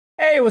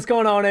Hey, what's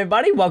going on,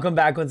 everybody? Welcome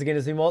back once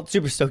again to MOLT.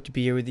 Super stoked to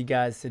be here with you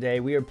guys today.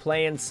 We are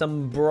playing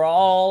some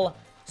Brawl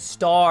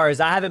Stars.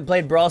 I haven't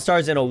played Brawl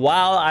Stars in a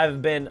while.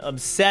 I've been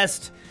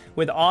obsessed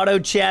with auto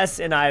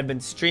chess and I've been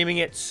streaming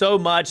it so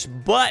much.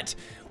 But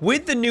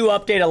with the new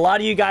update, a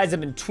lot of you guys have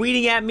been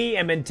tweeting at me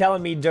and been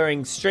telling me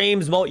during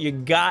streams, MOLT, you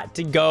got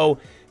to go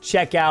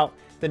check out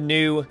the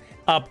new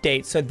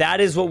update. So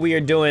that is what we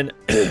are doing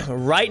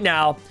right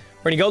now.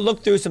 We're gonna go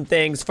look through some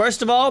things.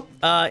 First of all,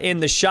 in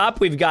the shop,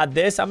 we've got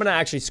this. I'm gonna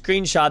actually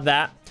screenshot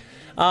that.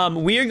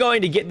 We are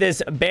going to get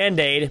this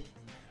Band-Aid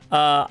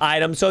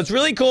item. So it's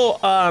really cool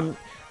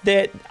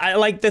that I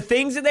like the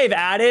things that they've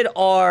added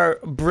are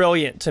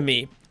brilliant to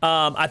me.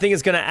 I think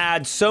it's gonna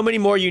add so many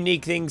more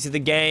unique things to the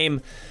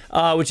game,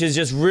 which is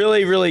just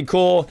really, really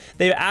cool.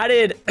 They've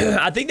added,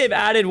 I think they've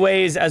added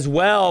ways as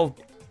well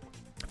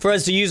for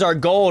us to use our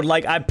gold.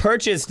 Like I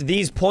purchased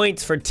these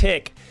points for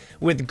Tick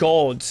with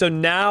gold. So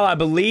now I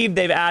believe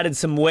they've added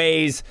some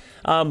ways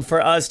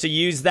for us to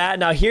use that.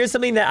 Now here's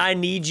something that I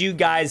need you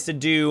guys to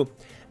do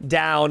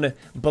down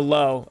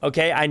below,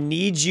 okay? I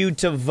need you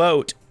to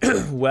vote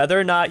whether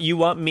or not you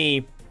want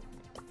me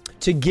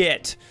to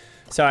get,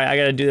 sorry, I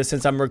gotta do this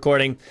since I'm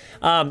recording.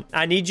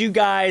 I need you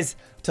guys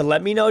to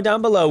let me know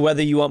down below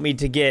whether you want me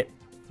to get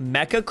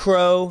Mecha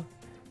Crow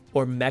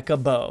or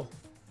Mecha Bow.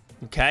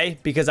 Okay,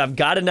 because I've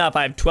got enough.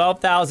 I have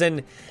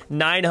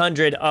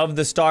 12,900 of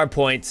the star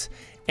points,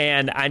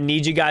 and I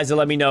need you guys to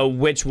let me know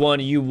which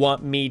one you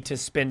want me to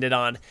spend it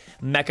on.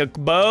 Mecha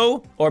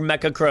Bow or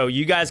Mecha Crow.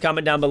 You guys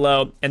comment down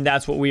below, and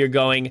that's what we are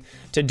going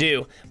to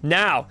do.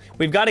 Now,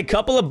 we've got a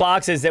couple of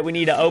boxes that we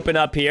need to open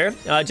up here,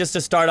 just to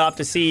start off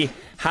to see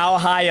how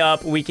high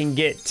up we can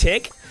get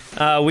Tick.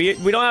 We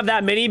don't have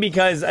that many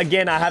because,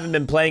 again, I haven't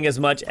been playing as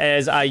much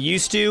as I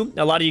used to.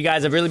 A lot of you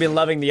guys have really been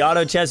loving the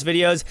auto chess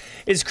videos.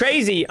 It's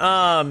crazy.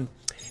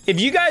 If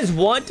you guys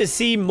want to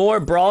see more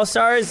Brawl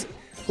Stars,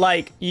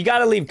 like, you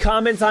gotta leave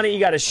comments on it, you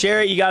gotta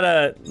share it, you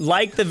gotta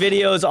like the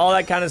videos, all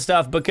that kind of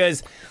stuff,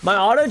 because my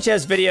auto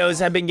chess videos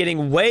have been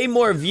getting way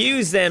more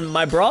views than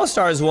my Brawl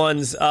Stars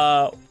ones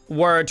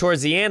were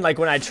towards the end, like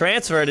when I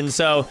transferred. And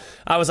so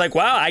I was like,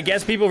 wow, I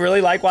guess people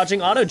really like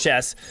watching auto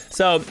chess.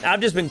 So I've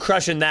just been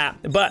crushing that.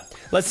 But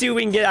let's see what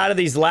we can get out of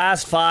these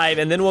last 5,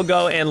 and then we'll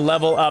go and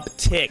level up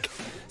Tick.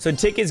 So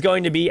Tick is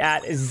going to be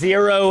at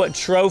 0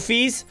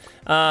 trophies,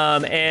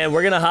 and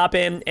we're gonna hop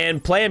in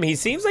and play him. He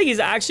seems like he's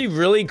actually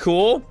really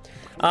cool.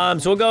 So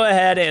we'll go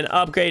ahead and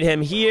upgrade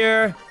him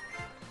here.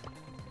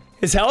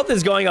 His health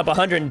is going up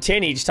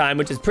 110 each time,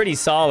 which is pretty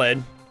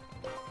solid.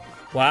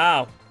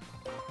 Wow.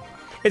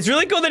 It's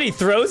really cool that he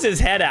throws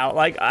his head out.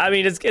 Like, I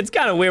mean, it's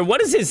kind of weird.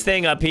 What is his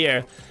thing up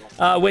here?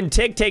 When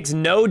Tick takes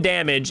no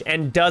damage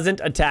and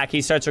doesn't attack,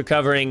 he starts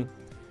recovering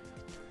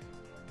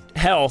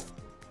health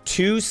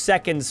 2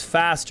 seconds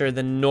faster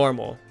than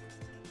normal.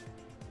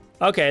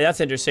 Okay, that's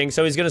interesting.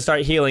 So he's gonna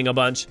start healing a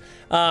bunch.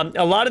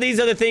 A lot of these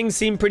other things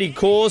seem pretty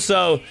cool.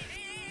 So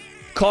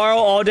Carl,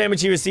 all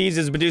damage he receives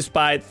is reduced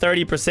by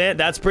 30%.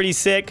 That's pretty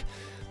sick.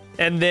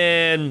 And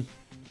then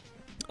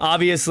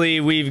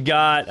obviously we've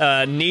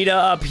got Nita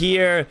up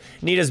here.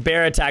 Nita's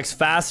bear attacks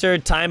faster.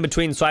 Time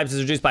between swipes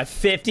is reduced by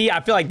 50.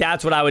 I feel like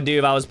that's what I would do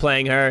if I was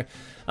playing her.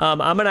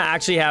 I'm gonna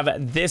actually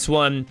have this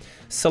one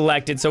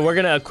selected, so we're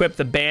gonna equip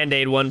the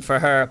Band-Aid one for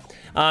her.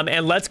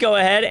 And let's go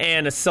ahead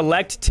and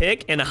select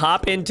Tick and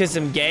hop into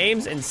some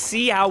games and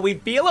see how we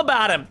feel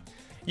about him.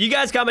 You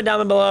guys comment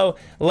down below.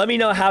 Let me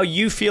know how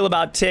you feel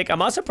about Tick.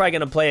 I'm also probably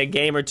gonna play a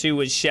game or two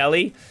with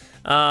Shelly,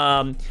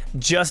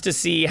 just to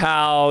see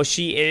how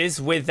she is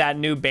with that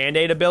new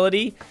Band-Aid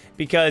ability,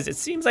 because it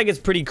seems like it's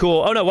pretty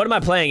cool. Oh no, what am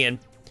I playing in?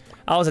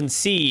 I was in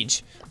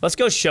Siege. Let's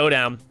go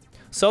Showdown.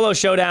 Solo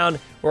Showdown.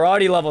 We're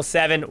already level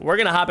 7. We're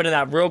gonna hop into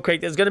that real quick.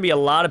 There's gonna be a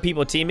lot of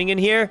people teaming in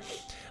here,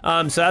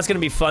 so that's gonna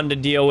be fun to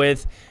deal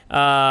with.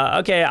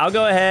 Okay, I'll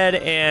go ahead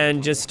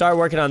and just start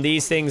working on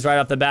these things right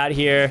off the bat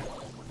here.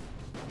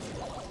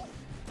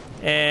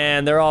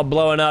 And they're all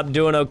blowing up,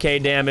 doing okay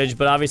damage,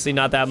 but obviously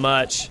not that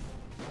much.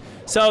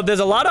 So there's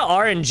a lot of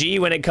RNG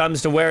when it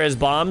comes to where his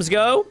bombs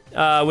go,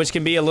 which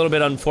can be a little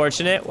bit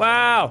unfortunate.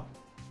 Wow.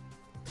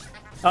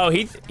 Oh,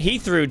 he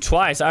threw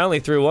twice. I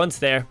only threw once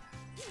there.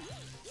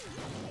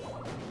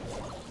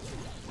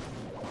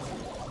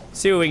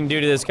 See what we can do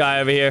to this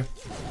guy over here.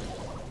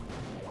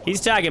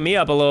 He's tagging me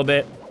up a little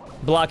bit,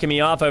 blocking me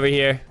off over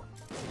here.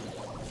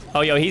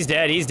 Oh, yo, he's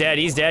dead. He's dead.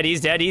 He's dead. He's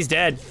dead. He's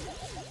dead.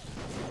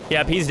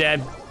 Yep, he's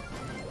dead.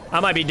 I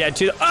might be dead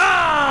too.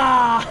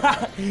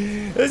 Ah!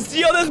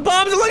 Yo, there's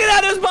bombs. Look at that.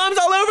 There's bombs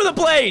all over the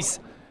place.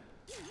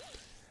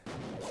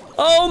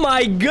 Oh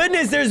my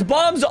goodness. There's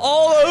bombs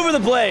all over the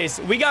place.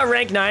 We got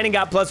rank 9 and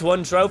got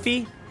 +1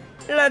 trophy.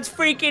 Let's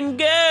freaking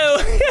go.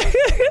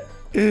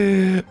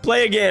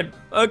 Play again.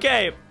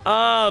 Okay.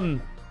 Wow.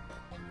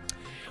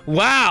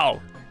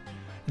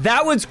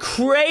 That was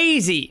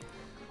crazy.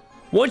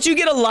 Once you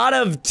get a lot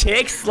of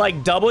ticks,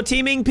 like double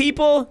teaming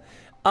people,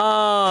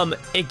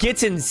 it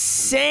gets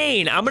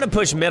insane. I'm gonna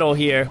push middle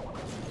here.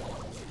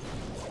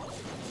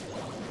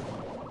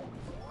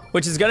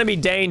 which is gonna be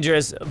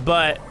dangerous,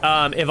 but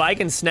if I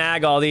can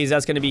snag all these,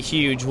 that's gonna be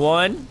huge.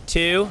 1,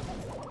 2,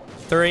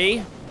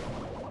 3.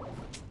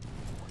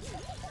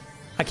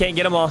 I can't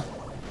get them all.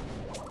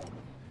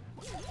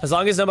 As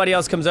long as nobody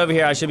else comes over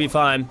here, I should be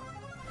fine.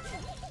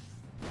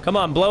 Come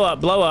on, blow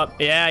up, blow up.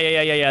 Yeah,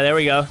 there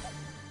we go. All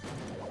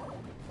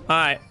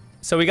right,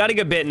 so we got a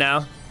good bit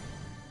now.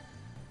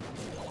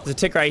 There's a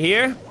tick right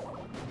here.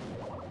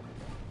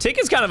 Tick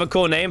is kind of a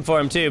cool name for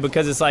him too,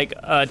 because it's like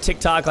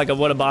tick-tock, like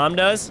what a bomb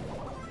does.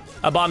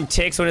 A bomb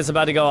ticks when it's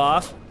about to go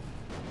off.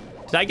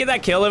 Did I get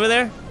that kill over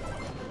there?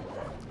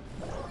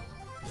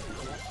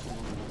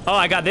 Oh,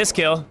 I got this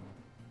kill.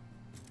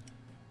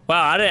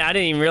 Wow, I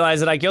didn't even realize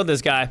that I killed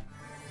this guy.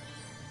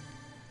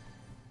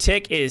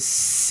 Tick is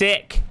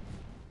sick.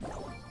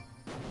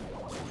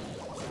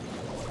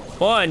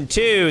 1,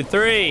 2,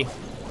 3.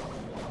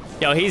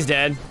 Yo, he's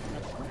dead.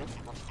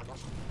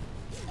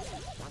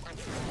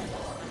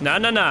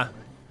 Nah.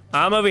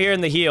 I'm over here in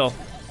the heal.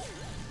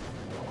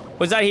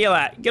 Where's that heal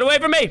at? Get away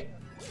from me!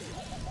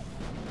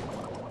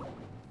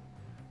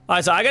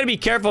 Alright, so I gotta be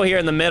careful here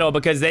in the middle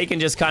because they can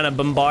just kind of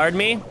bombard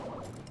me.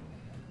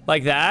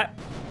 Like that.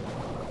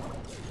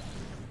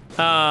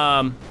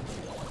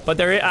 But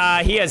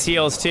there, he has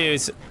heals too.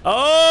 So,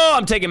 oh,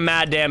 I'm taking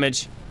mad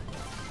damage.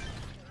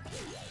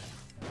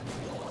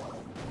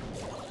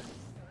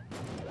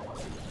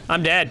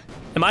 I'm dead.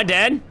 Am I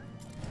dead?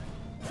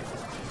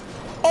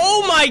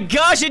 Oh my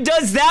gosh, it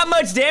does that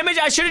much damage?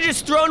 I should have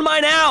just thrown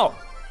mine out.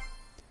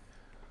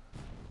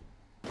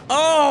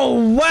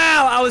 Oh,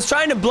 wow. I was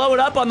trying to blow it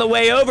up on the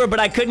way over, but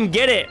I couldn't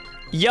get it.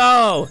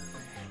 Yo,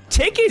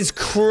 Tick is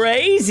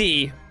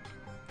crazy.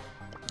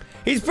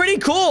 He's pretty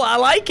cool. I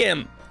like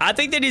him. I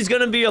think that he's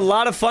going to be a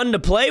lot of fun to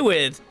play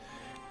with.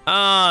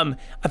 I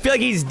feel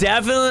like he's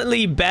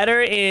definitely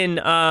better in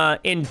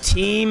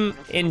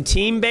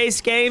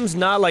team-based games,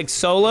 not like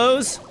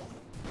solos.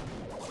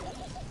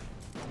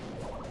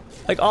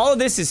 Like, all of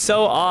this is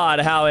so odd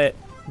how it...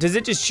 Does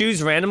it just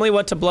choose randomly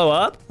what to blow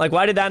up? Like,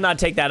 why did that not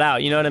take that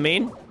out? You know what I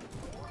mean?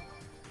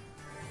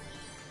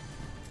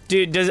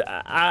 Dude,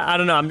 I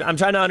don't know. I'm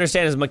trying to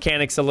understand his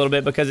mechanics a little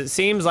bit because it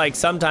seems like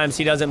sometimes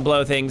he doesn't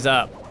blow things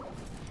up.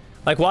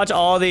 Like, watch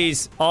all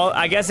these...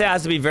 I guess it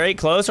has to be very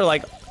close or,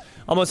 like,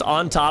 almost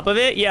on top of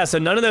it. Yeah, so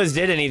none of those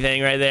did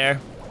anything right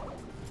there.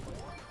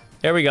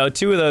 There we go.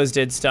 2 of those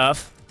did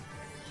stuff.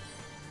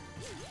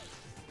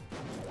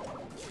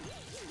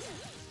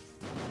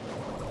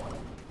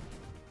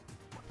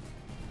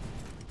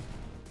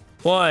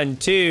 One,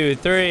 2,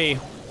 3.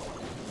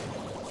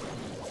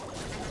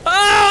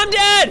 Oh, I'm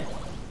dead!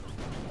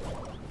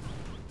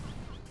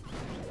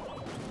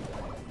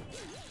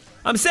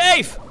 I'm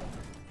safe!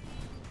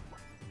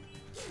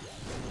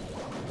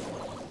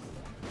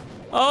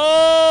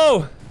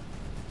 Oh!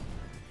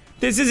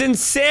 This is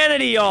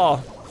insanity,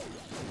 y'all.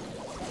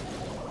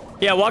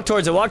 Yeah, walk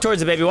towards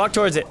it, baby. Walk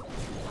towards it.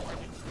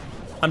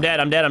 I'm dead,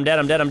 I'm dead, I'm dead,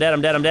 I'm dead, I'm dead,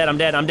 I'm dead, I'm dead, I'm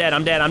dead, I'm dead,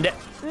 I'm dead, I'm dead.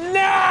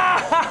 No!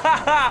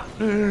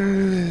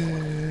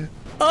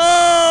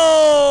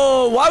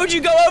 Oh! Why would you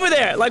go over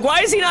there? Like,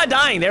 why is he not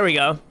dying? There we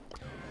go.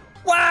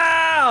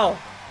 Wow!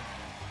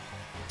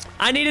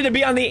 I needed to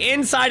be on the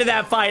inside of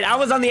that fight. I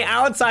was on the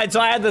outside,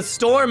 so I had the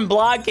storm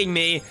blocking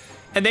me,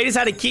 and they just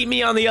had to keep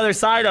me on the other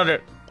side of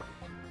it.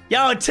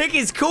 Yo, Tick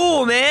is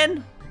cool,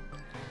 man.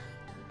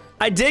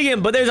 I dig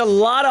him, but there's a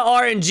lot of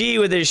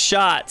RNG with his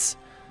shots,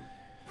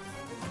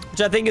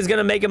 which I think is going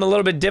to make him a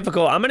little bit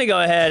difficult. I'm going to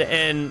go ahead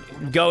and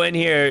go in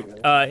here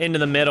into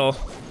the middle.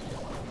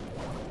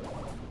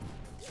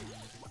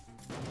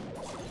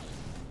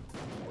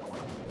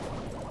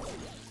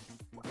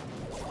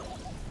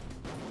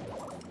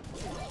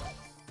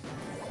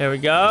 There we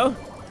go.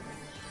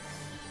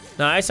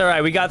 Nice. All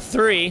right, we got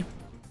 3.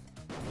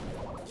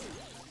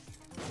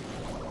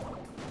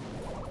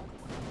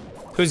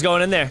 Who's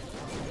going in there?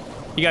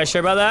 You guys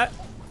sure about that?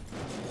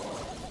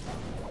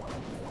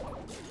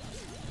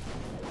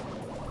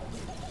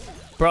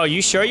 Bro,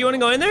 you sure you want to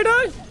go in there,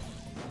 dog?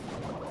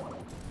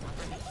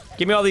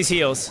 Give me all these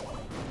heals.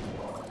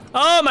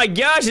 Oh my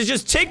gosh, it's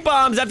just tick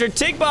bombs after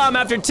tick bomb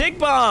after tick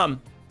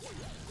bomb.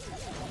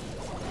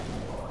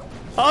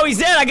 Oh, he's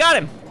dead. I got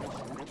him.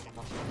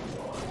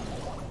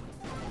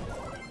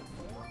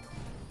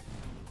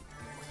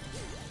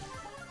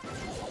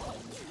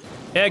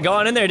 Yeah, go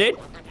on in there, dude.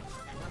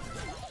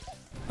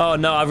 Oh,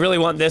 no, I really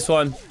want this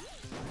one.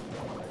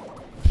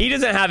 He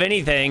doesn't have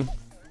anything.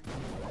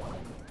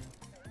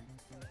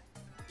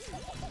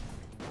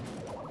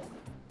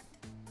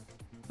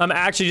 I'm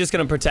actually just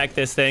gonna protect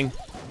this thing.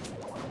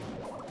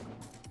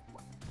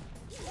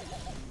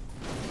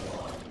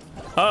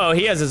 Uh-oh,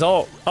 he has his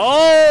ult.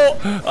 Oh!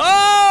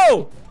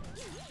 Oh!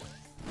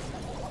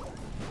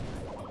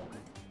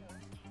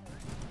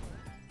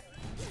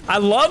 I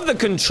love the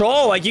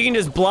control. Like, you can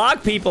just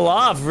block people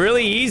off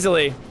really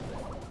easily.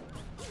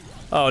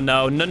 Oh,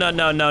 no. No, no,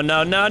 no, no,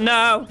 no, no,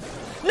 no.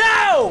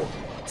 No!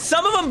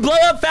 Some of them blow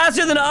up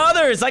faster than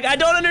others. Like, I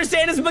don't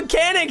understand his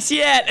mechanics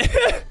yet.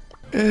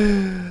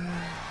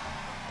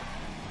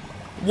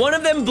 One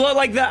of them blow,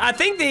 like, I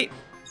think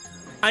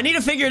I need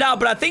to figure it out,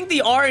 but I think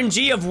the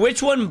RNG of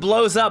which one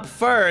blows up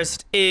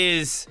first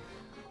is...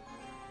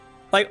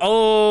 Like,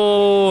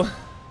 oh...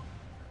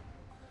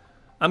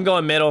 I'm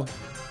going middle.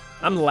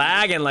 I'm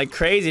lagging like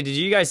crazy. Did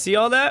you guys see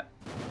all that?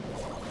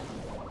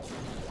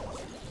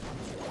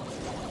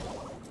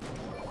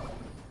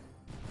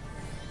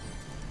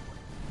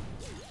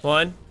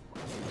 One.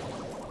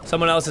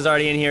 Someone else is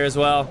already in here as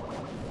well.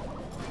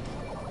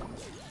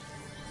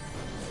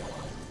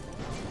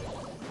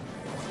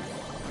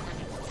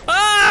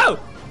 Oh!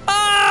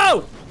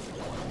 Oh!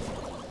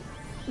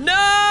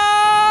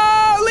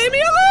 No! Leave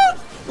me alone!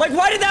 Like,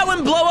 why did that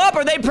one blow up?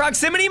 Are they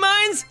proximity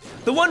mines?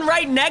 The one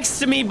right next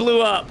to me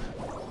blew up.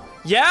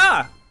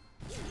 Yeah.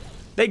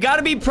 They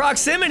gotta be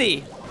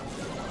proximity.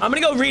 I'm gonna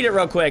go read it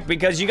real quick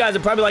because you guys are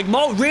probably like,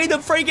 Molt, read the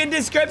freaking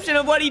description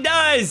of what he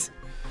does.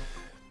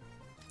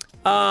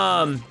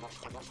 Alright,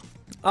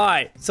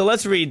 so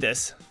let's read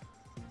this.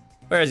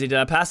 Where is he? Did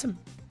I pass him?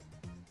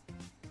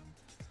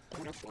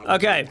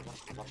 Okay.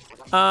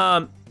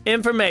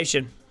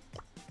 Information.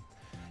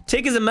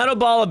 Tick is a metal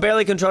ball of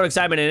barely controlled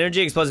excitement and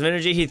energy, explosive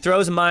energy. He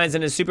throws mines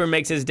and his super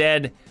makes his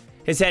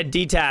head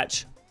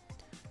detach.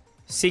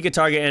 Seek a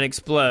target and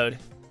explode.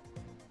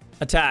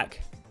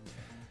 Attack.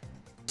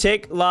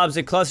 Tick lobs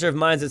a cluster of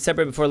mines that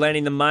separate before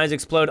landing. The mines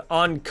explode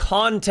on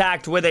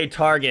contact with a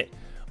target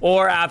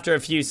or after a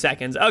few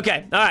seconds.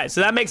 Okay, all right,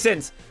 so that makes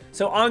sense.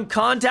 So on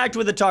contact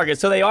with a target.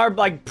 So they are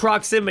like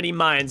proximity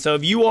mines. So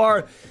if you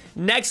are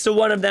next to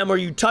one of them or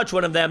you touch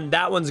one of them,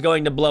 that one's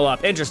going to blow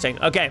up.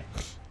 Interesting. Okay.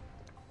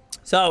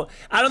 So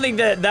I don't think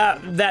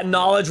that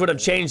knowledge would have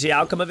changed the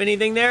outcome of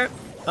anything there.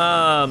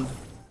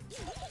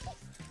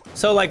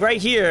 So like right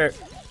here,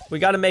 we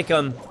got to make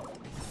them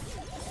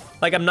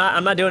like I'm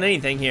not doing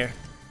anything here.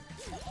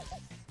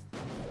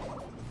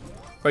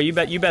 Bro,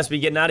 you best be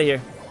getting out of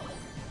here.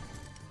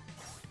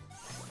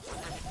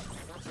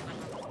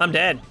 I'm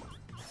dead.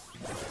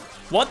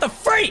 What the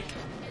freak?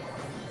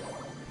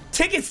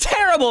 Ticket's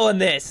terrible in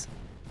this.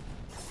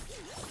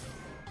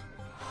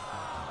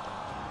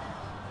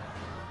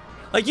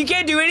 Like you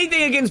can't do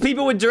anything against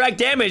people with direct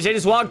damage. They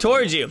just walk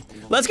towards you.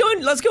 Let's go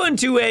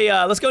into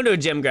a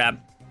gym grab.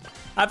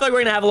 I feel like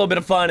we're gonna have a little bit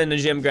of fun in the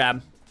gym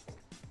grab.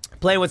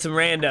 Playing with some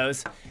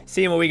randos,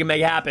 seeing what we can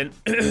make happen.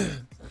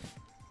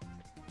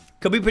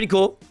 Could be pretty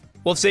cool.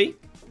 We'll see.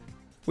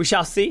 We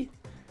shall see.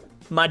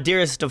 My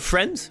dearest of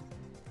friends.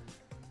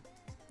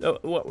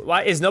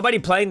 Why is nobody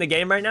playing the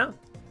game right now?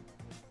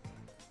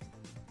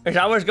 Is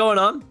that what's going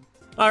on?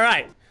 All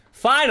right.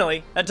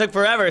 Finally, that took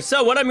forever.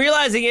 So what I'm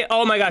realizing is,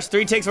 oh my gosh,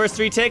 3 ticks versus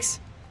 3 ticks.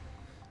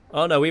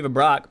 Oh no, we have a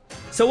Brock.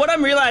 So what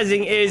I'm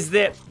realizing is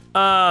that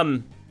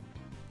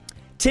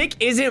Tick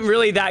isn't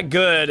really that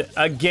good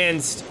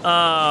against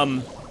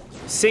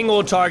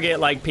single target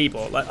like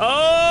people. Like,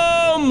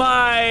 oh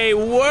my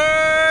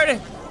word.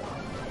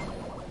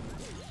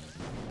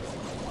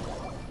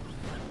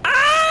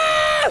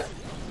 Ah!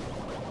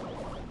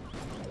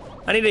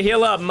 I need to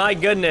heal up, my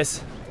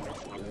goodness.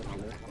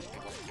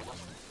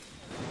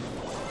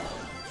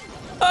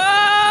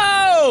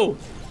 Oh!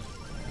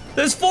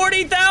 There's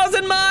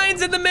 40,000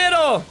 mines in the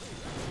middle!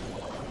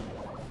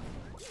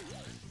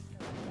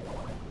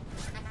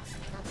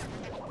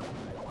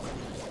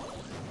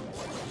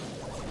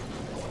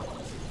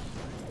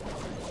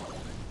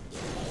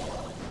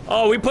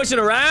 Oh, we pushing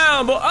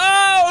around, but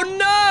oh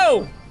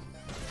no!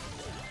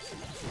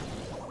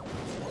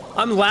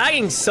 I'm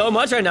lagging so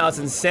much right now, it's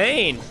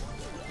insane.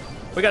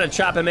 We gotta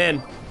trap him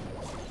in.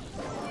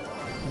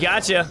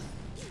 Gotcha.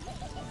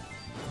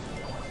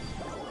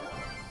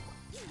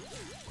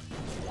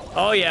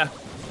 Oh, yeah.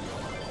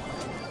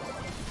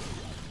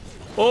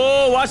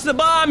 Oh, watch the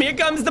bomb. Here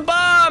comes the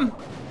bomb.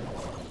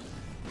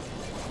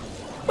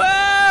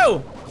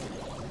 Whoa!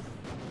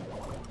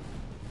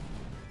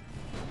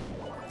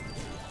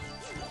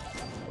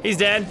 He's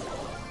dead.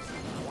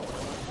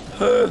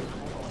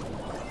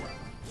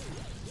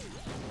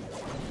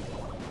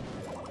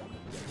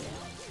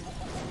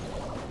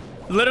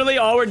 Literally,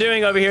 all we're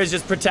doing over here is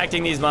just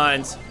protecting these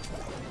mines.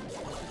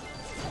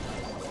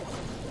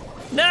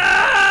 No!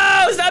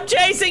 Stop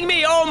chasing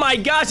me! Oh my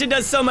gosh, it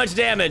does so much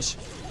damage.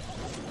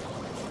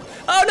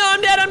 Oh no,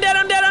 I'm dead, I'm dead,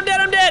 I'm dead, I'm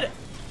dead, I'm dead!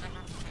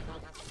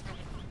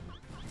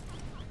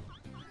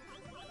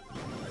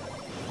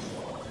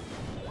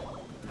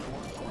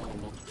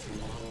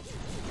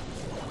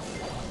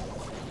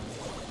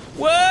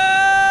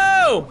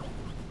 Whoa!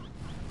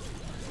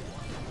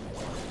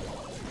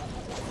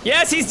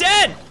 Yes, he's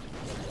dead!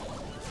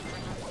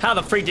 How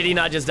the freak did he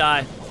not just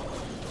die?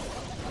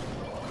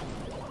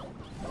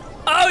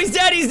 Oh, he's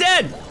dead, he's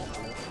dead!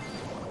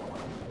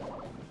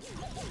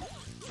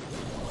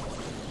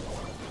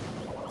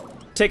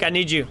 Tick, I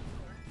need you.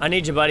 I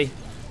need you, buddy.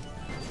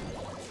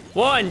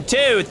 1,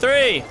 2,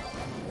 3.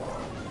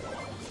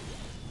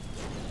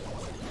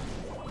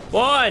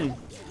 1,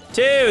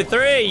 2,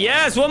 3.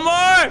 Yes, one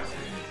more!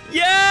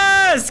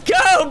 Yes!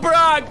 Go,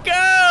 Brock,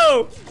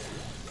 go!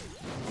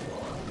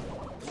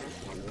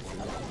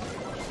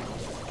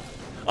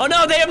 Oh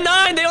no, they have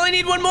 9! They only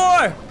need one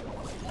more!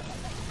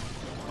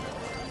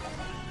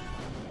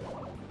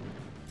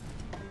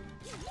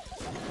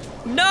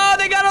 No,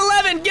 they got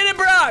 11. Get it,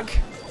 Brock.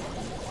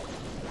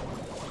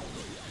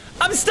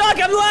 I'm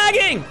stuck. I'm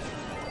lagging.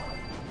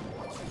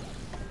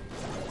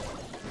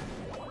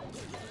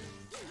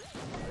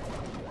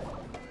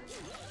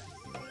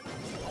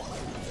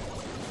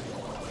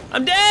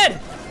 I'm dead.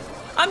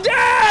 I'm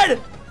dead.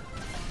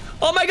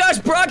 Oh my gosh,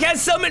 Brock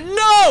has so many.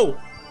 No.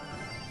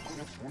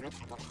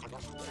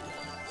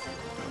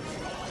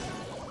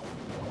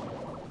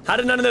 How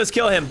did none of those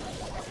kill him?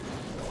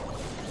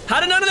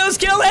 How did none of those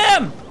kill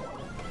him?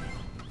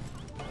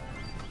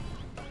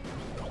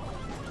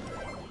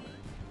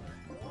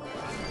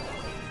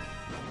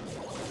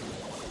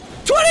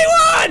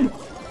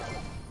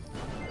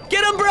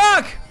 Get him,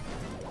 Brock!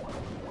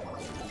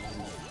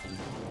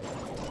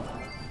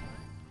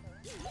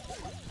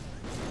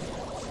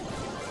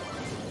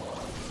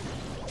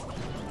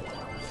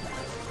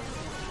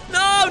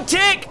 No,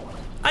 Tick!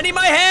 I need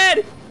my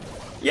head!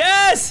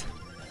 Yes!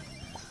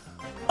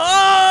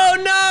 Oh,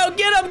 no!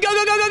 Get him! Go,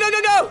 go, go, go, go,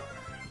 go, go!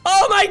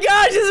 Oh my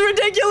gosh, this is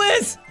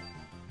ridiculous!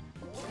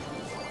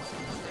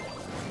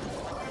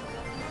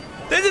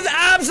 This is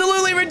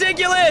absolutely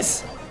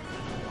ridiculous!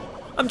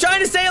 I'm trying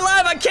to stay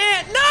alive. I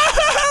can't. No!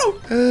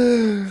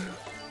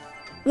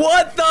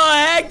 What the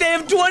heck? They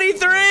have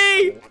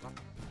 23.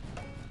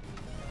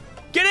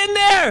 Get in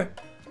there.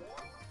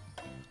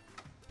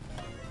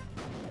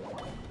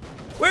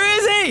 Where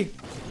is he?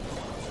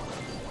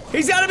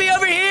 He's got to be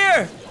over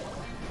here.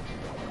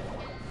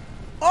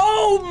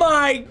 Oh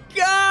my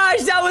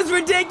gosh, that was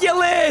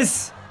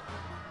ridiculous.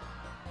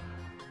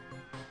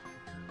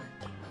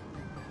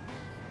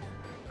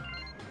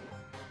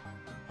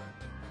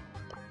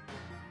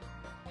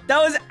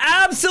 That was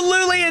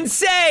absolutely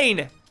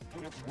insane!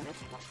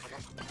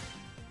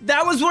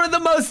 That was one of the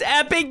most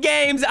epic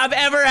games I've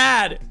ever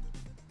had.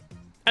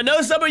 I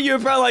know some of you are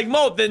probably like,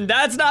 Molt, then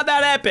that's not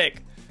that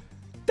epic.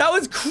 That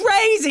was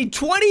crazy!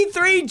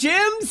 23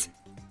 gems?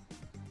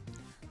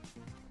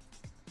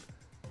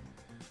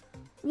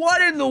 What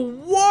in the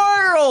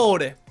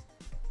world?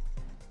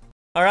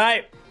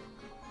 Alright.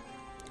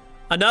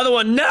 Another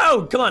one.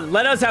 No! Come on,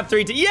 let us have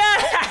 3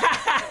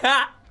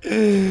 Yeah!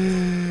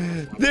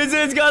 This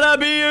is gonna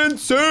be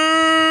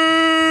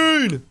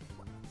insane!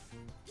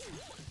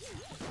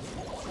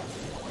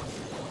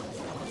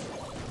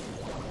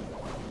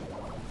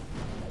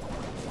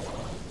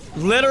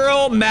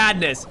 Literal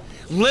madness.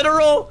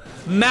 Literal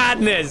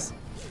madness.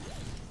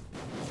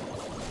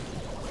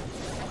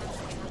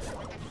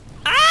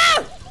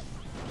 Ah!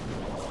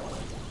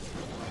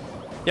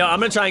 Yo, I'm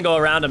gonna try and go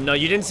around him. No,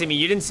 you didn't see me.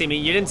 You didn't see me.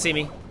 You didn't see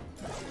me.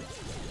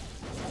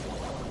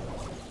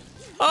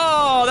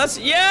 Oh, that's...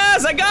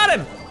 Yes, I got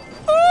him!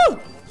 Woo!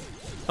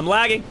 I'm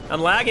lagging.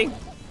 I'm lagging.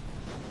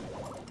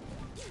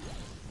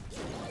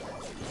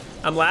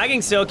 I'm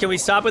lagging still. Can we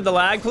stop with the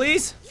lag,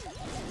 please?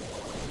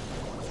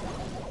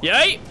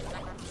 Yay!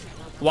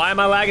 Why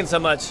am I lagging so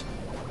much?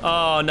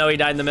 Oh, no, he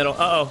died in the middle.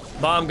 Uh-oh.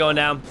 Bomb going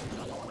down.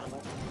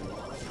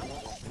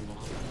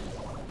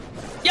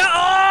 Yeah!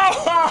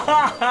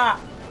 Oh!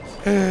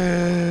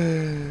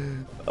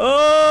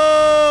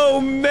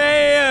 Oh,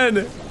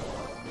 man!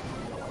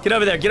 Get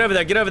over there, get over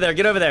there, get over there,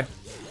 get over there.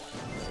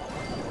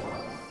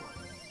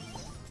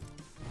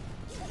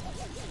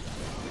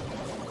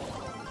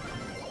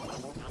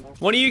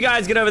 One of you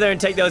guys get over there and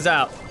take those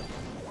out.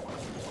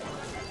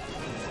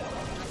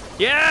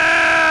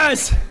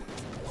 Yes!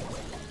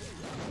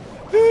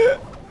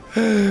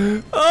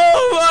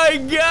 Oh my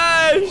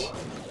gosh!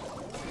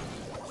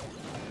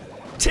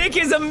 Tick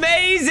is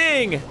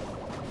amazing!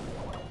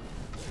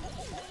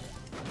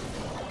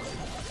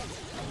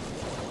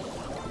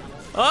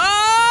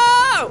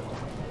 Oh!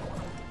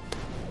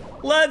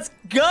 Let's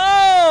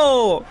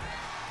go!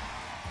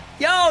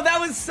 Yo, that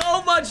was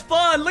so much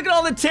fun. Look at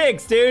all the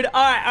ticks, dude. All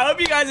right, I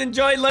hope you guys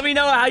enjoyed. Let me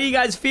know how you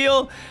guys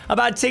feel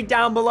about Tick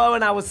down below,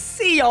 and I will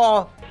see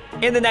y'all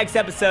in the next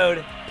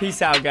episode.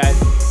 Peace out,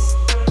 guys.